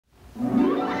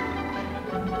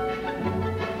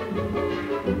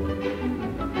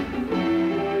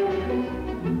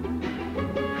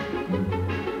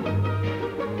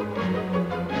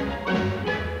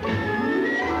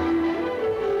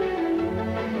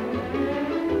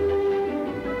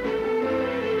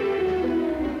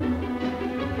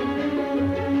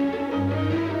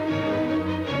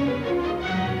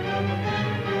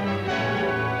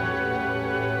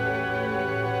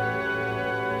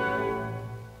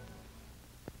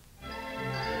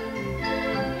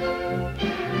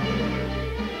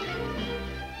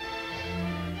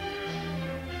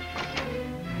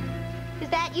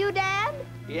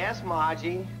Yes,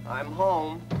 Margie, I'm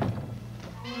home.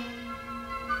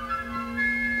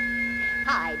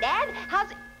 Hi, Dad.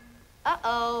 How's it?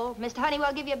 Uh-oh. Mr.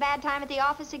 Honeywell give you a bad time at the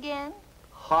office again?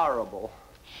 Horrible.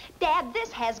 Dad,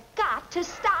 this has got to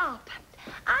stop.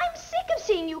 I'm sick of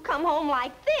seeing you come home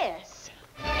like this.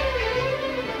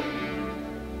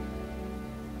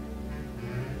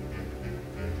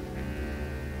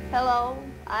 Hello,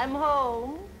 I'm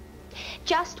home.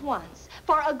 Just once,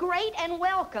 for a great and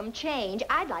welcome change,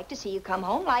 I'd like to see you come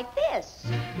home like this.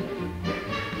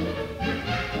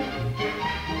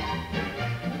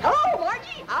 Hello,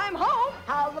 Margie, I'm home.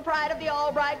 How's the pride of the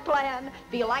Albright plan?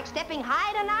 Feel like stepping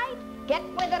high tonight? Get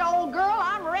with it, old girl.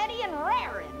 I'm ready and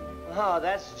raring. Oh,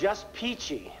 that's just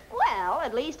peachy. Well,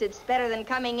 at least it's better than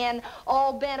coming in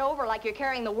all bent over like you're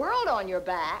carrying the world on your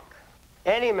back.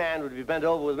 Any man would be bent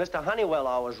over with Mr. Honeywell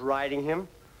always riding him.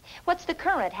 What's the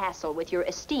current hassle with your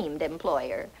esteemed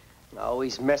employer? Oh,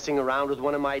 he's messing around with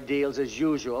one of my deals as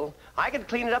usual. I could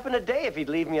clean it up in a day if he'd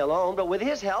leave me alone, but with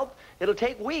his help, it'll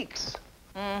take weeks.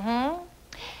 Mm-hmm.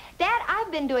 Dad,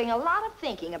 I've been doing a lot of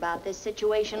thinking about this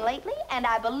situation lately, and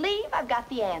I believe I've got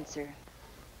the answer.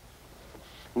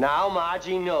 Now,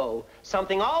 Margie, no.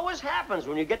 Something always happens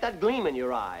when you get that gleam in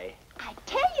your eye. I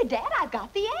tell you, Dad, I've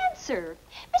got the answer.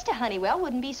 Mr. Honeywell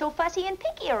wouldn't be so fussy and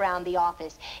picky around the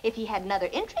office if he had another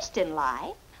interest in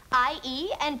life,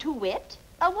 i.e., and to wit,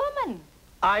 a woman.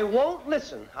 I won't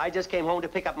listen. I just came home to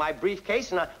pick up my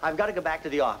briefcase, and I've got to go back to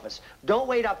the office. Don't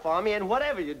wait up for me, and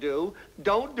whatever you do,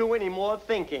 don't do any more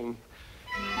thinking.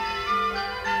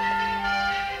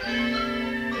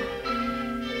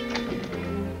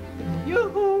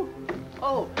 Yoo-hoo!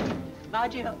 Oh,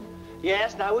 Margie.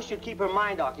 Yes, and I wish you'd keep her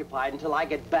mind occupied until I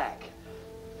get back.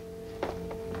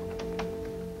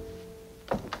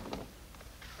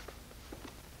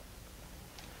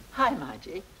 Hi,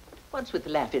 Margie. What's with the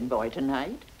laughing boy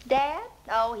tonight? Dad?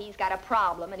 Oh, he's got a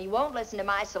problem, and he won't listen to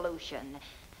my solution.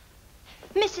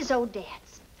 Mrs.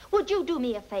 Odette's, would you do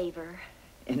me a favor?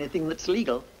 Anything that's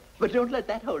legal. But don't let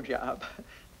that hold you up.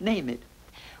 Name it.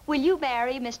 Will you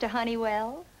marry Mr.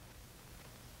 Honeywell?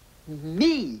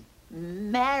 Me?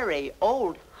 Marry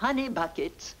old honey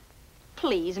buckets?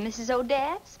 Please, Mrs.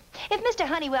 Odette. If Mr.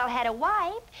 Honeywell had a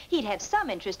wife, he'd have some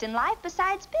interest in life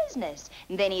besides business.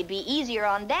 And then he'd be easier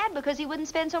on Dad because he wouldn't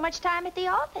spend so much time at the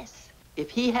office. If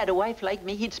he had a wife like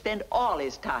me, he'd spend all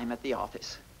his time at the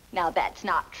office. Now, that's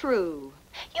not true.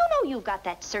 You know you've got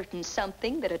that certain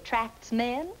something that attracts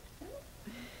men.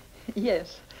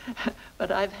 Yes,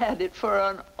 but I've had it for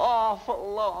an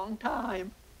awful long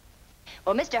time.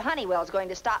 Well, Mr. Honeywell's going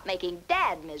to stop making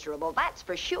Dad miserable, that's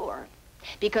for sure.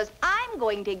 Because I'm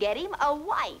going to get him a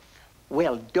wife.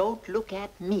 Well, don't look at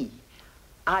me.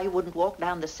 I wouldn't walk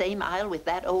down the same aisle with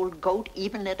that old goat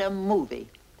even at a movie.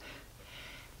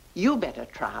 You better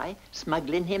try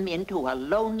smuggling him into a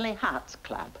Lonely Hearts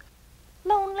Club.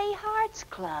 Lonely Hearts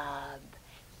Club?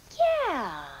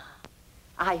 Yeah.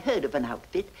 I heard of an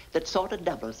outfit that sort of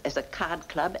doubles as a card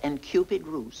club and Cupid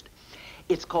roost.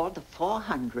 It's called the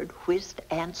 400 Whist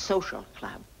and Social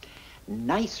Club.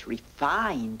 Nice,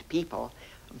 refined people.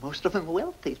 Most of them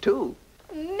wealthy, too.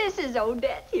 Mrs.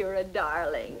 Odette, you're a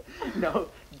darling. No,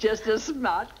 just a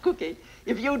smart cookie.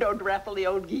 If you don't raffle the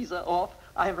old geezer off,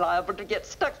 I'm liable to get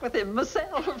stuck with him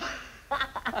myself.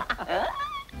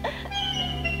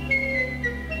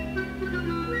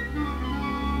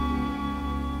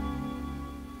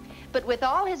 But with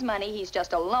all his money, he's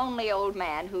just a lonely old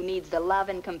man who needs the love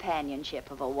and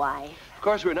companionship of a wife. Of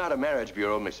course, we're not a marriage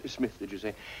bureau, Miss Smith, did you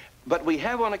say? But we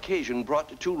have on occasion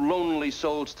brought two lonely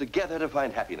souls together to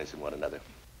find happiness in one another.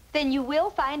 Then you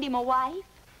will find him a wife?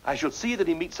 I shall see that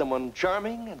he meets someone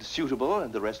charming and suitable,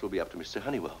 and the rest will be up to Mr.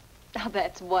 Honeywell. Oh,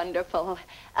 that's wonderful.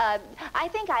 I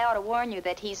think I ought to warn you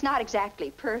that he's not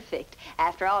exactly perfect.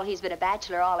 After all, he's been a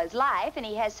bachelor all his life, and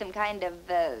he has some kind of,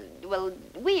 well,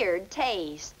 weird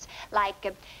tastes.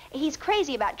 Like, he's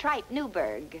crazy about tripe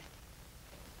Newburg.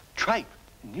 Tripe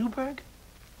Newburg?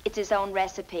 It's his own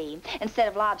recipe. Instead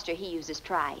of lobster, he uses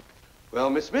tripe. Well,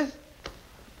 Miss Smith,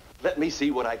 let me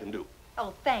see what I can do.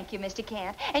 Oh, thank you, Mr.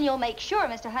 Kent. And you'll make sure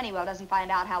Mr. Honeywell doesn't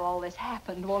find out how all this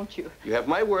happened, won't you? You have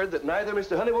my word that neither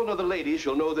Mr. Honeywell nor the ladies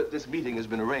shall know that this meeting has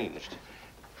been arranged.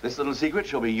 This little secret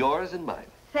shall be yours and mine.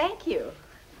 Thank you.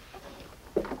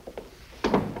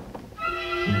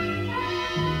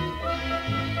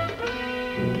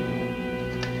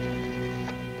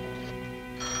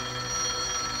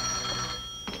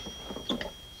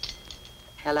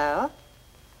 Hello?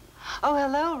 Oh,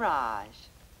 hello, Raj.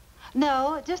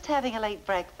 No, just having a late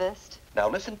breakfast. Now,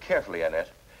 listen carefully, Annette.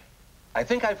 I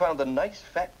think I found the nice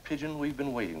fat pigeon we've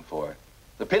been waiting for.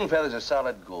 The pin feathers are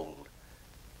solid gold.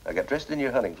 Now get dressed in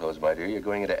your hunting clothes, my dear. You're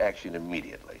going into action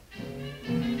immediately.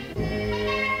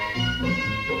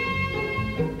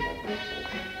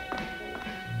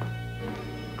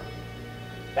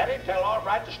 Daddy, tell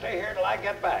Albright to stay here till I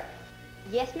get back.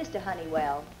 Yes, Mr.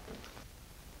 Honeywell.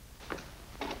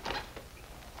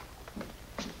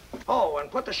 Oh,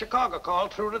 and put the Chicago call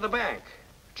through to the bank.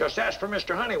 Just ask for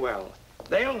Mr. Honeywell.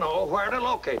 They'll know where to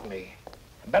locate me.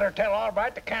 Better tell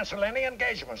Albright to cancel any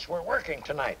engagements. We're working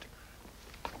tonight.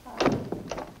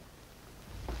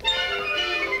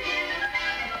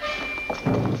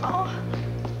 Oh.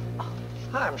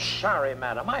 I'm sorry,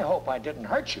 madam. I hope I didn't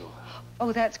hurt you.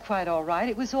 Oh, that's quite all right.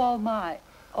 It was all my...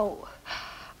 Oh,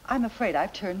 I'm afraid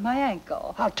I've turned my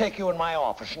ankle. I'll take you in my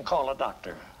office and call a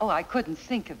doctor. Oh, I couldn't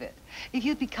think of it. If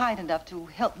you'd be kind enough to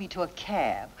help me to a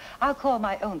cab, I'll call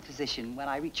my own physician when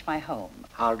I reach my home.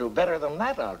 I'll do better than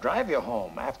that. I'll drive you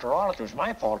home. After all, it was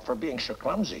my fault for being so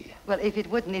clumsy. Well, if it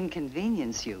wouldn't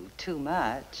inconvenience you too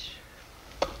much.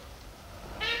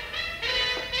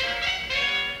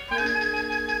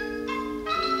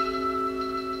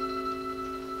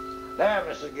 There,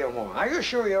 Mrs. Gilmore. Are you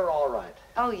sure you're all right?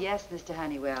 Oh, yes, Mr.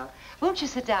 Honeywell. Won't you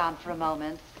sit down for a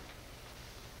moment?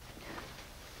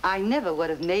 I never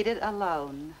would have made it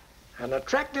alone. An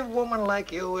attractive woman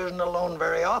like you isn't alone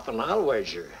very often, I'll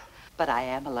wager. But I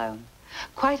am alone.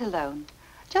 Quite alone.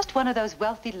 Just one of those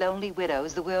wealthy, lonely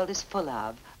widows the world is full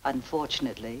of,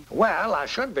 unfortunately. Well, I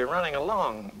should be running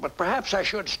along, but perhaps I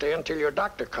should stay until your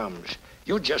doctor comes.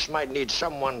 You just might need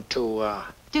someone to,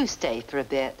 Do stay for a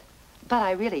bit. But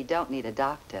I really don't need a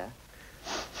doctor.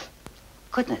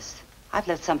 Goodness, I've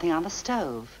left something on the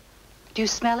stove. Do you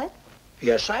smell it?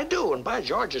 Yes, I do, and by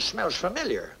George, it smells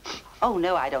familiar. Oh,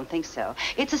 no, I don't think so.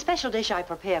 It's a special dish I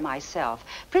prepare myself,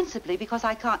 principally because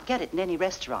I can't get it in any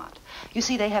restaurant. You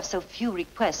see, they have so few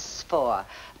requests for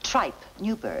tripe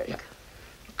Newburg. Yeah.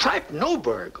 Tripe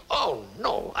Newburg? Oh,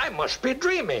 no, I must be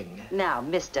dreaming. Now,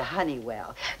 Mr.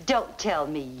 Honeywell, don't tell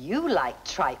me you like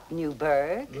tripe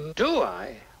Newburg. Do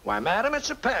I? Why, madam,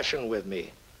 it's a passion with me.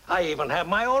 I even have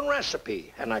my own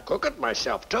recipe, and I cook it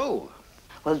myself, too.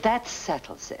 Well, that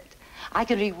settles it. I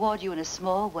can reward you in a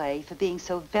small way for being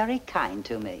so very kind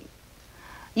to me.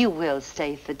 You will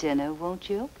stay for dinner, won't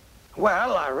you?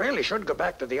 Well, I really should go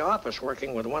back to the office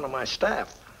working with one of my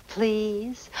staff.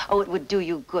 Please? Oh, it would do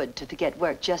you good to forget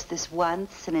work just this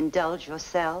once and indulge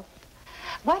yourself.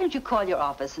 Why don't you call your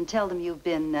office and tell them you've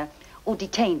been,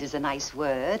 detained is a nice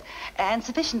word, and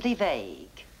sufficiently vague.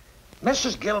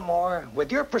 Mrs. Gilmore,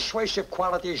 with your persuasive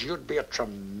qualities, you'd be a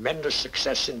tremendous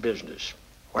success in business.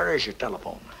 Where is your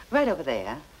telephone? Right over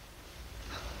there.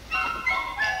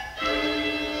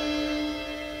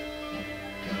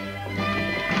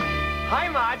 Hi,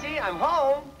 Margie. I'm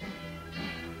home.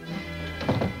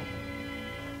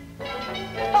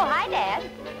 Oh, hi, Dad.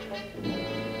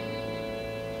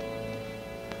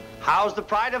 How's the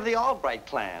pride of the Albright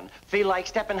clan? Feel like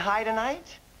stepping high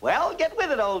tonight? Well, get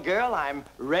with it, old girl. I'm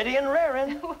ready and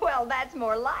raring. Well, that's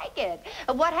more like it.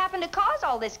 What happened to cause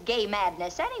all this gay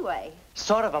madness anyway?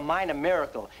 Sort of a minor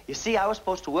miracle. You see, I was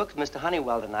supposed to work with Mr.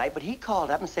 Honeywell tonight, but he called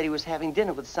up and said he was having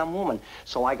dinner with some woman.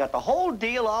 So I got the whole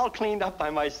deal all cleaned up by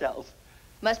myself.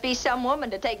 Must be some woman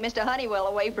to take Mr. Honeywell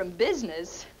away from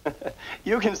business.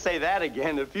 You can say that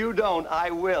again. If you don't,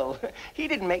 I will. He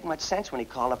didn't make much sense when he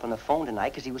called up on the phone tonight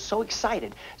because he was so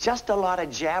excited. Just a lot of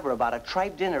jabber about a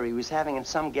tripe dinner he was having in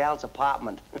some gal's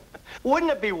apartment.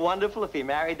 Wouldn't it be wonderful if he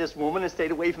married this woman and stayed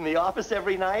away from the office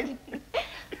every night?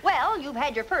 Well, you've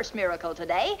had your first miracle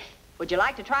today. Would you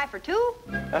like to try for two?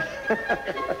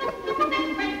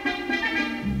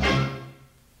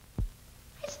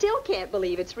 Still can't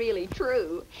believe it's really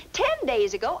true. 10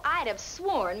 days ago, I'd have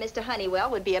sworn Mr.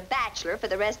 Honeywell would be a bachelor for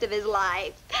the rest of his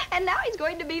life. And now he's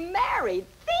going to be married.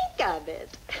 Think of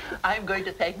it. I'm going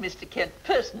to thank Mr. Kent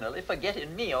personally for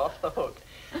getting me off the hook.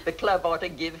 The club ought to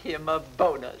give him a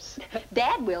bonus.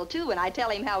 Dad will, too, when I tell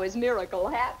him how his miracle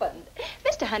happened.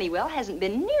 Mr. Honeywell hasn't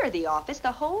been near the office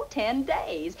the whole 10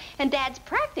 days, and Dad's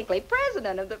practically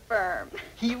president of the firm.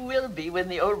 He will be when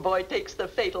the old boy takes the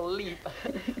fatal leap.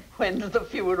 When's the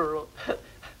funeral?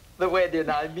 The wedding,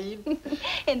 I mean.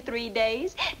 In 3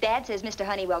 days. Dad says Mr.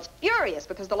 Honeywell's furious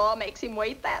because the law makes him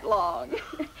wait that long.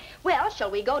 Well,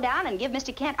 shall we go down and give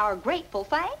Mr. Kent our grateful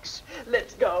thanks?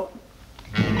 Let's go.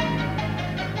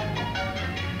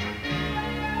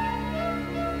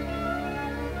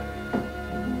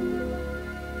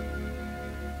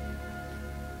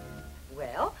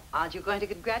 Well, aren't you going to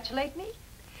congratulate me?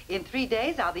 In 3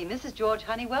 days, I'll be Mrs. George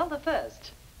Honeywell the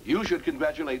first. You should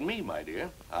congratulate me, my dear.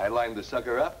 I lined the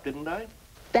sucker up, didn't I?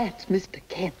 That's Mr.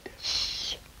 Kent.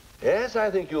 Shh. Yes, I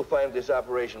think you'll find this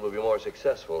operation will be more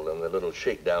successful than the little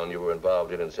shakedown you were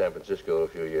involved in San Francisco a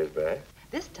few years back.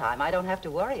 This time, I don't have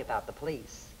to worry about the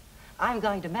police. I'm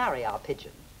going to marry our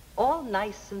pigeon, all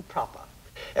nice and proper.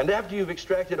 And after you've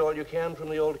extracted all you can from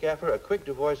the old gaffer, a quick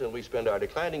divorce and we spend our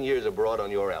declining years abroad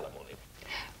on your alimony.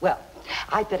 Well,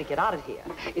 I'd better get out of here.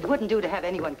 It wouldn't do to have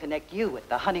anyone connect you with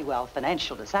the Honeywell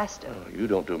financial disaster. Oh, you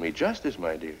don't do me justice,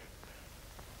 my dear.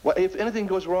 Well, if anything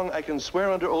goes wrong, I can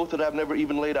swear under oath that I've never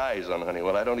even laid eyes on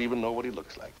Honeywell. I don't even know what he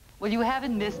looks like. Well, you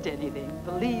haven't missed anything,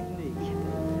 believe me.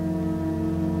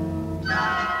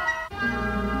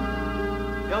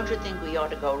 Don't you think we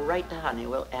ought to go right to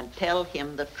Honeywell and tell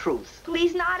him the truth? Well,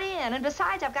 he's not in, and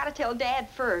besides, I've got to tell Dad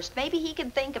first. Maybe he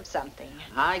can think of something.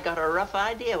 I got a rough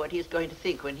idea what he's going to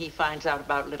think when he finds out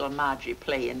about little Margie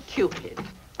playing Cupid.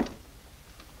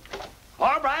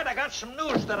 All right, I got some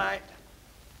news that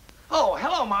Oh,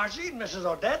 hello, Margie and Mrs.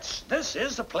 Odette's. This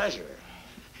is a pleasure.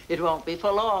 It won't be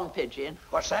for long, Pigeon.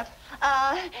 What's that?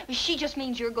 She just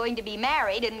means you're going to be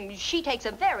married, and she takes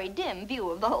a very dim view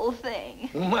of the whole thing.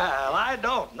 Well, I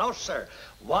don't. No, sir.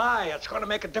 Why, it's going to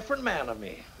make a different man of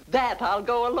me. That I'll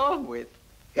go along with.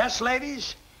 Yes,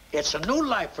 ladies, it's a new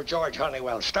life for George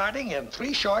Honeywell, starting in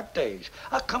 3 short days.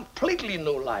 A completely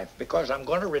new life, because I'm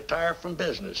going to retire from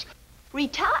business.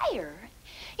 Retire?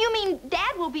 You mean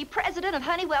Dad will be president of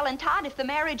Honeywell and Todd if the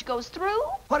marriage goes through?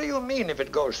 What do you mean if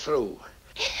it goes through?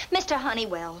 Mr.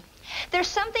 Honeywell, there's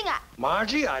something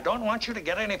Margie, I don't want you to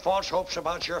get any false hopes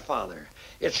about your father.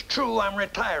 It's true I'm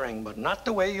retiring, but not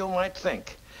the way you might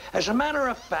think. As a matter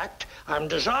of fact, I'm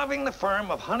dissolving the firm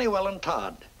of Honeywell and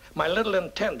Todd. My little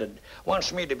intended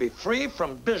wants me to be free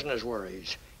from business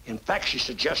worries. In fact, she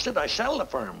suggested I sell the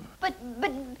firm. But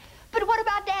what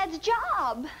about Dad's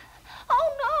job?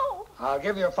 Oh, no. I'll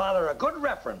give your father a good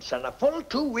reference and a full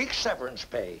 2 weeks severance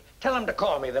pay. Tell him to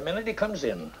call me the minute he comes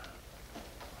in.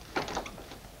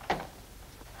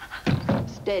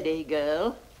 Steady,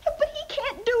 girl. But he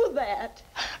can't do that.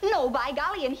 No, by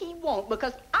golly, and he won't,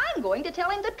 because I'm going to tell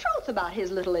him the truth about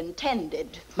his little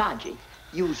intended. Margie,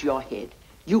 use your head.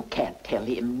 You can't tell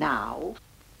him now.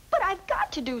 But I've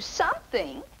got to do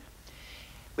something.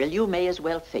 Well, you may as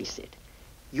well face it.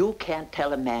 You can't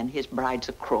tell a man his bride's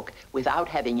a crook without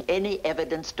having any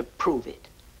evidence to prove it.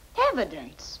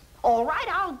 Evidence? All right,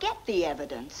 I'll get the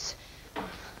evidence.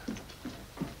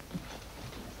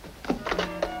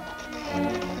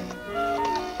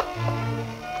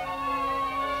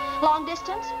 Long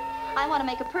distance? I want to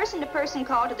make a person-to-person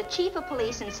call to the chief of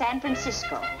police in San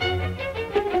Francisco.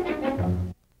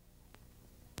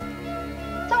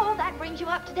 So that brings you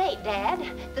up to date, Dad.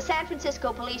 The San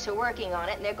Francisco police are working on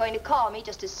it, and they're going to call me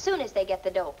just as soon as they get the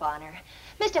dope on her.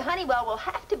 Mr. Honeywell will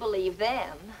have to believe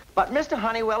them. But Mr.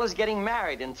 Honeywell is getting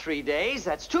married in 3 days.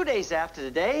 That's 2 days after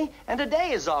today, and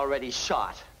today is already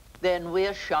shot. Then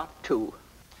we're shot too.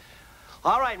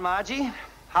 All right, Margie.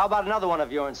 How about another one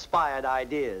of your inspired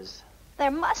ideas?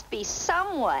 There must be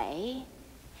some way.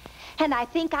 And I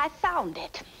think I found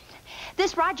it.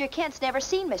 This Roger Kent's never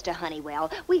seen Mr.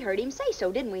 Honeywell. We heard him say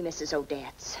so, didn't we, Mrs.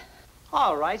 Odette's?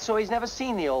 All right, so he's never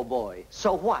seen the old boy.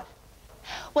 So what?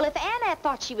 Well, if Annette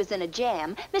thought she was in a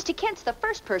jam, Mr. Kent's the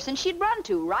first person she'd run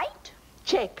to, right?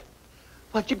 Check.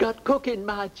 What you got cooking,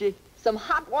 Margie? Some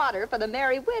hot water for the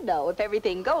merry widow, if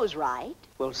everything goes right.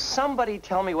 Will somebody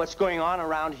tell me what's going on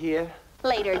around here?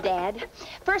 Later, Dad.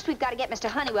 First, we've got to get Mr.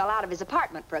 Honeywell out of his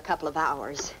apartment for a couple of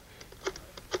hours.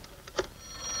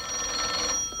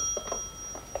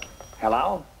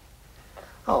 Hello?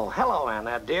 Oh, hello,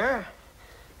 Annette, dear.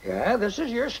 Yeah, this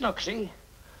is your Snooksy.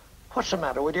 What's the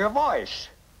matter with your voice?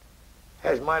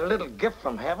 Has my little gift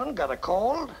from heaven got a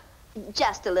cold?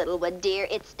 Just a little one, dear.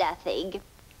 It's nothing.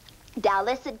 Now,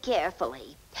 listen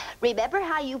carefully. Remember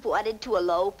how you've wanted to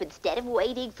elope instead of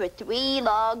waiting for 3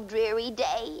 long, dreary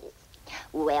days?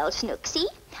 Well, Snooksy,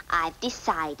 I've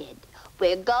decided.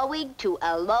 We're going to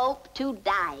elope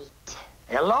tonight.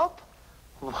 Elope?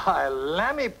 Why,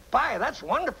 Lammy Pie, that's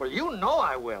wonderful. You know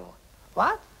I will.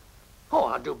 What? Oh,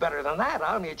 I'll do better than that.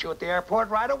 I'll meet you at the airport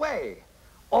right away.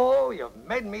 Oh, you've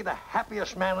made me the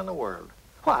happiest man in the world.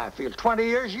 Why, I feel 20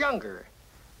 years younger.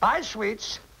 Bye,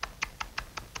 sweets.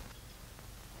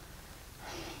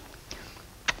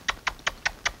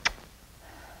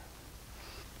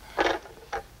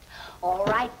 All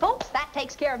right, folks, that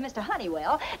takes care of Mr.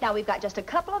 Honeywell. Now we've got just a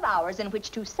couple of hours in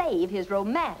which to save his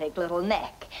romantic little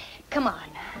neck. Come on.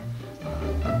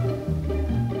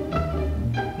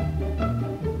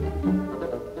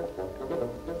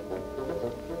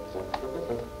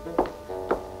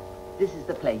 This is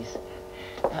the place.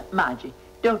 Margie,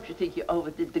 Don't you think you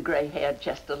overdid the gray hair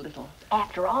just a little?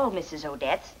 After all, Mrs.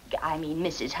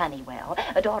 Mrs. Honeywell,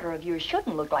 a daughter of yours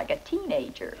shouldn't look like a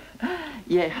teenager.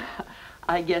 Yeah,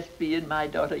 I guess being my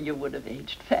daughter, you would have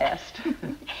aged fast.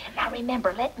 Now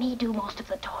remember, let me do most of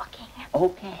the talking.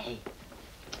 Okay.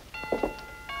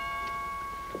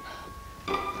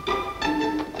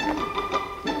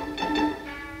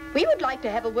 We would like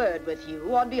to have a word with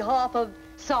you on behalf of...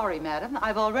 Sorry, madam.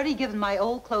 I've already given my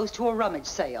old clothes to a rummage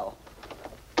sale.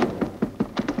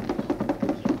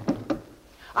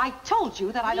 I told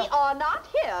you that I don't... We are not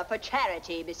here for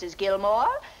charity, Mrs. Gilmore.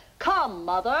 Come,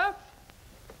 Mother.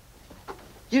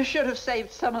 You should have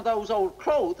saved some of those old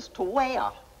clothes to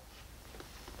wear.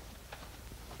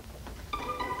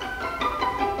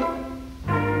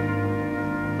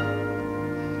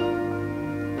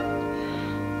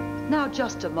 Now,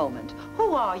 just a moment.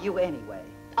 Who are you anyway?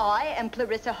 I am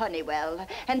Clarissa Honeywell,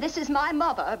 and this is my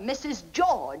mother, Mrs.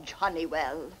 George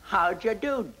Honeywell. How'd you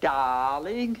do,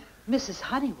 darling? Mrs.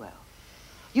 Honeywell?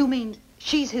 You mean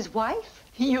she's his wife?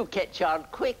 You catch on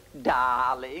quick,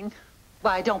 darling.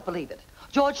 Why, I don't believe it.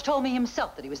 George told me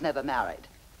himself that he was never married.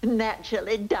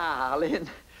 Naturally, darling.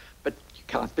 But you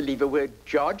can't believe a word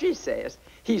Georgie says.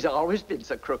 He's always been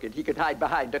so crooked he could hide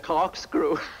behind a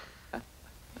corkscrew.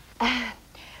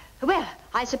 Well,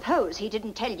 I suppose he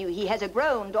didn't tell you he has a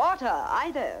grown daughter,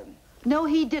 either. No,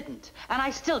 he didn't, and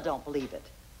I still don't believe it.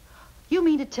 You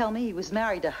mean to tell me he was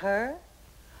married to her?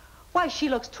 Why, she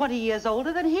looks 20 years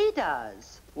older than he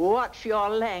does. Watch your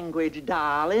language,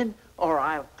 darling, or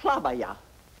I'll clobber ya.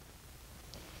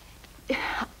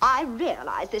 I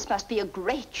realize this must be a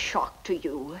great shock to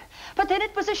you. But then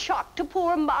it was a shock to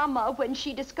poor Mama when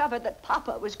she discovered that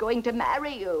Papa was going to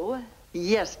marry you.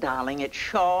 Yes, darling, it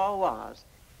sure was.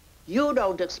 You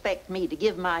don't expect me to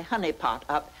give my honeypot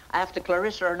up after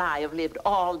Clarissa and I have lived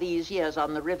all these years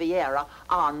on the Riviera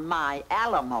on my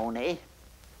alimony.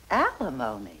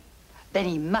 Alimony? Then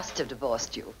he must have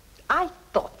divorced you. I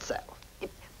thought so.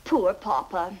 Poor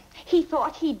Papa. He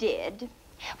thought he did.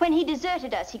 When he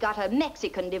deserted us, he got a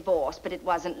Mexican divorce, but it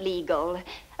wasn't legal.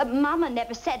 Mama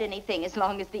never said anything as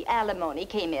long as the alimony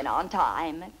came in on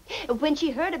time. When she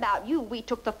heard about you, we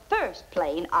took the first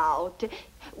plane out.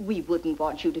 We wouldn't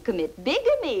want you to commit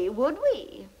bigamy, would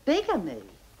we? Bigamy?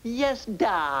 Yes,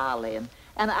 darling.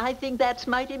 And I think that's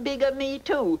mighty big of me,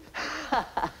 too.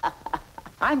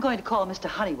 I'm going to call Mr.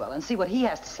 Honeywell and see what he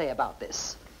has to say about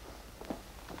this.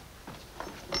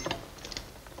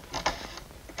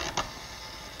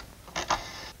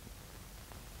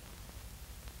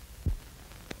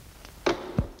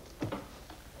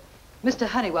 Mr.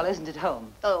 Honeywell isn't at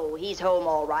home. Oh, he's home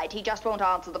all right. He just won't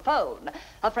answer the phone.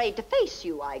 Afraid to face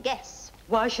you, I guess.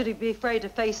 Why should he be afraid to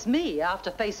face me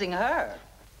after facing her?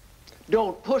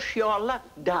 Don't push your luck,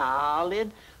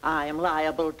 darling. I am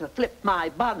liable to flip my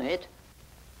bonnet.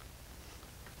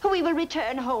 We will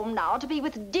return home now to be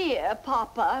with dear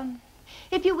Papa.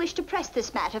 If you wish to press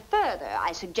this matter further,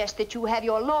 I suggest that you have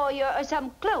your lawyer or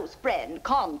some close friend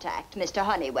contact Mr.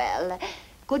 Honeywell.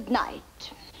 Good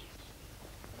night.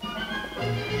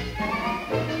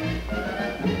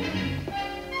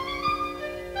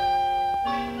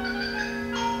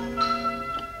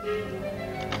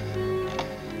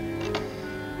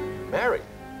 Married?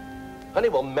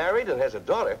 Honeywell married and has a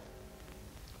daughter?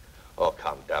 Oh,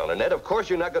 calm down, Annette. Of course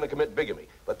you're not going to commit bigamy.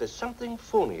 But there's something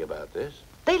phony about this.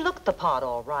 They look the part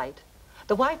all right.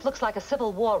 The wife looks like a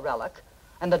Civil War relic,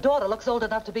 and the daughter looks old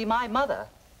enough to be my mother.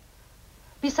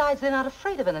 Besides, they're not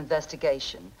afraid of an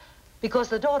investigation, because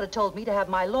the daughter told me to have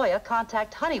my lawyer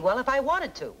contact Honeywell if I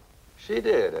wanted to. She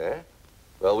did, eh?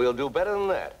 Well, we'll do better than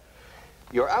that.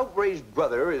 Your outraged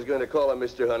brother is going to call on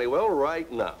Mr. Honeywell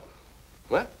right now.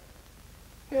 What?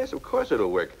 Yes, of course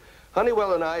it'll work.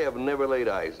 Honeywell and I have never laid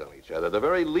eyes on each other. The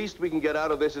very least we can get out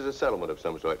of this is a settlement of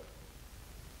some sort.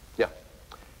 Yeah.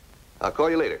 I'll call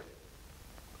you later.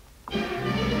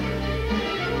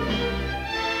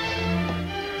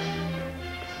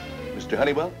 Mr.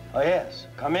 Honeywell? Oh, yes.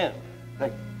 Come in.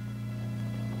 Thank you.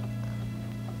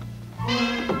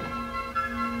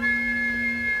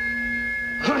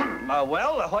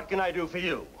 Well, what can I do for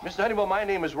you? Mr. Honeywell, my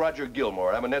name is Roger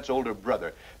Gilmore. I'm Annette's older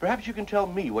brother. Perhaps you can tell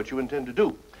me what you intend to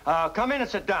do. Come in and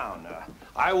sit down.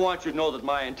 I want you to know that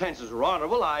my intentions are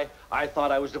honorable. I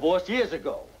thought I was divorced years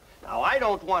ago. Now, I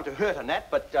don't want to hurt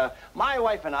Annette, but my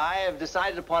wife and I have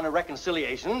decided upon a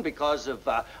reconciliation because of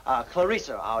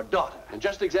Clarissa, our daughter. And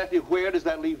just exactly where does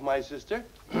that leave my sister?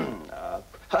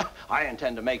 I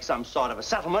intend to make some sort of a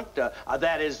settlement.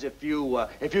 That is, if you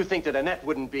think that Annette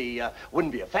wouldn't be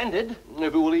offended.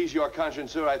 If it will ease your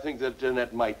conscience, sir, I think that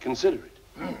Annette might consider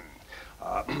it.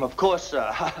 Of course,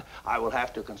 I will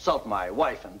have to consult my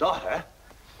wife and daughter.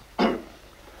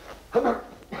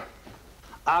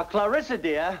 Clarissa,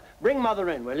 dear, bring Mother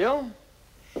in, will you?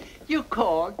 You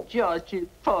called Georgie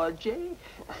Porgy?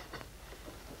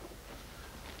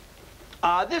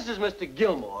 This is Mr.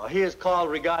 Gilmore. He has called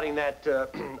regarding that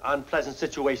unpleasant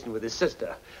situation with his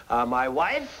sister. My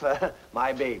wife,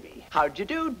 my baby. How'd you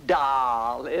do,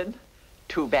 darling?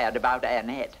 Too bad about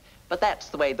Annette, but that's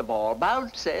the way the ball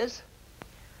bounces.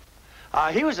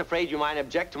 He was afraid you might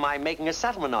object to my making a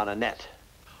settlement on Annette.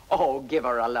 Oh, give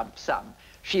her a lump sum.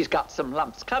 She's got some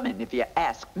lumps coming, if you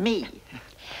ask me.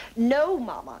 No,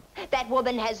 Mama. That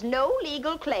woman has no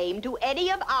legal claim to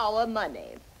any of our money.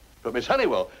 But, Miss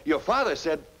Honeywell, your father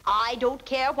said... I don't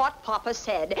care what Papa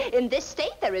said. In this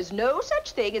state, there is no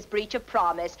such thing as breach of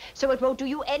promise, so it won't do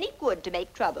you any good to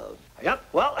make trouble. Yep,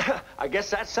 well, I guess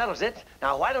that settles it.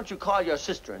 Now, why don't you call your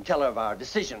sister and tell her of our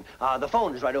decision? The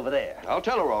phone is right over there. I'll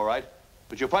tell her, all right.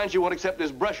 But you'll find she won't accept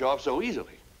this brush off so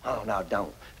easily. Oh, now,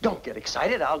 don't get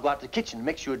excited. I'll go out to the kitchen and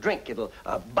mix you a drink. It'll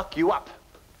buck you up.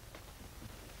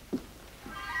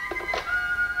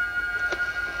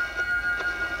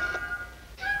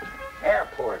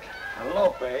 Airport,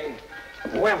 Lope,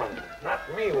 women, not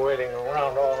me waiting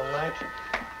around all the night.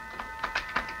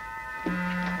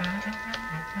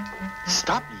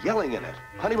 Stop yelling at it.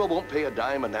 Honeywell won't pay a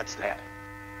dime, and that's that.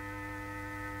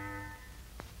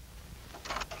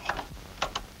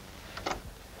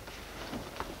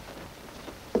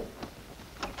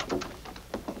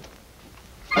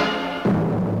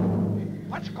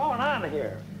 What's going on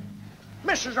here?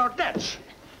 Mrs. Odette's.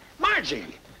 Margie.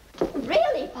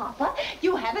 Really, Papa?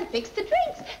 You haven't fixed the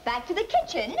drinks. Back to the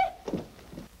kitchen.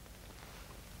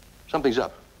 Something's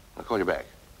up. I'll call you back.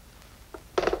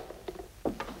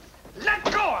 Let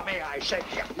go of me, I say.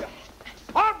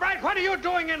 All right, what are you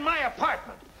doing in my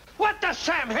apartment? What the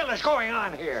Sam Hill is going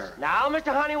on here? Now,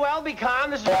 Mr. Honeywell, be calm.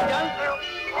 This is done.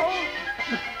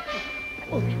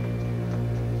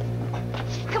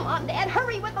 Come on, Dad.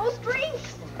 Hurry with those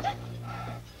drinks.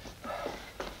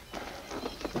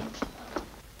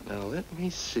 Now, let me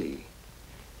see.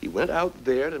 He went out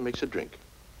there to mix a drink,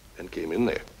 and came in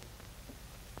there.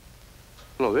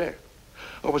 No, there.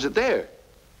 Or was it there?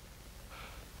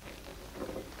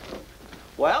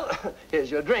 Well, here's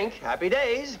your drink. Happy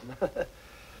days.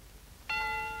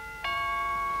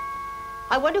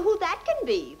 I wonder who that can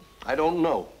be. I don't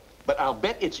know, but I'll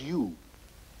bet it's you.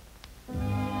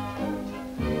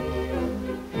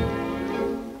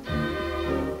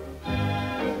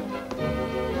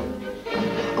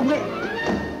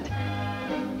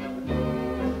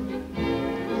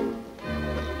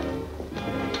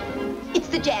 It's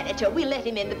the janitor. We'll let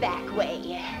him in the back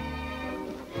way.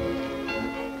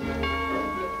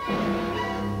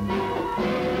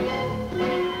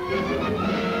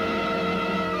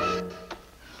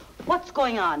 What's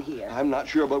going on here? I'm not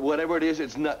sure, but whatever it is,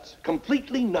 it's nuts.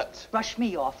 Completely nuts. Brush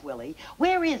me off, Willie.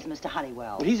 Where is Mr.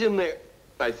 Honeywell? He's in there,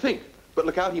 I think. But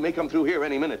look out, he may come through here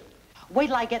any minute. Wait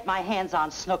till I get my hands on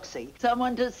Snooksy.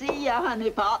 Someone to see ya,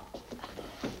 honeypot.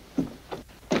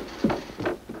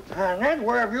 Annette,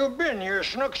 where have you been? Your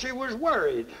Snooksy was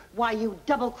worried. Why, you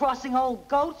double-crossing old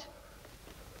goat?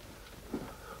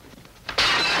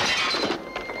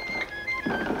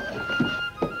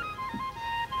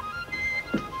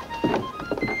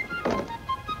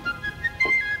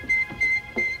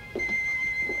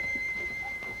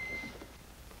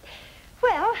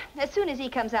 Well, as soon as he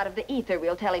comes out of the ether,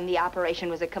 we'll tell him the operation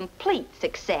was a complete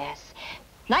success.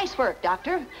 Nice work,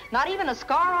 Doctor. Not even a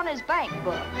scar on his bank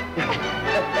book.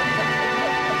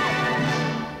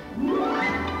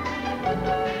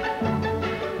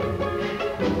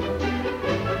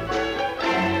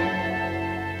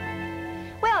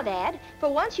 Well, Dad,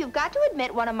 for once you've got to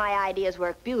admit one of my ideas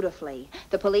worked beautifully.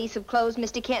 The police have closed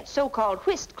Mr. Kent's so-called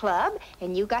whist club,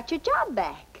 and you got your job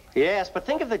back. Yes, but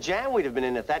think of the jam we'd have been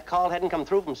in if that call hadn't come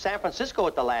through from San Francisco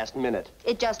at the last minute.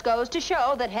 It just goes to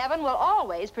show that heaven will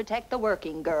always protect the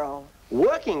working girl.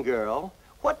 Working girl?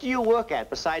 What do you work at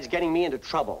besides getting me into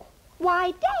trouble?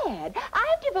 Why, Dad,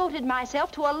 I've devoted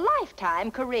myself to a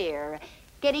lifetime career.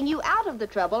 Getting you out of the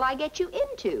trouble I get you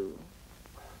into.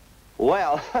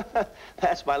 Well,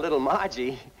 that's my little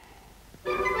Margie.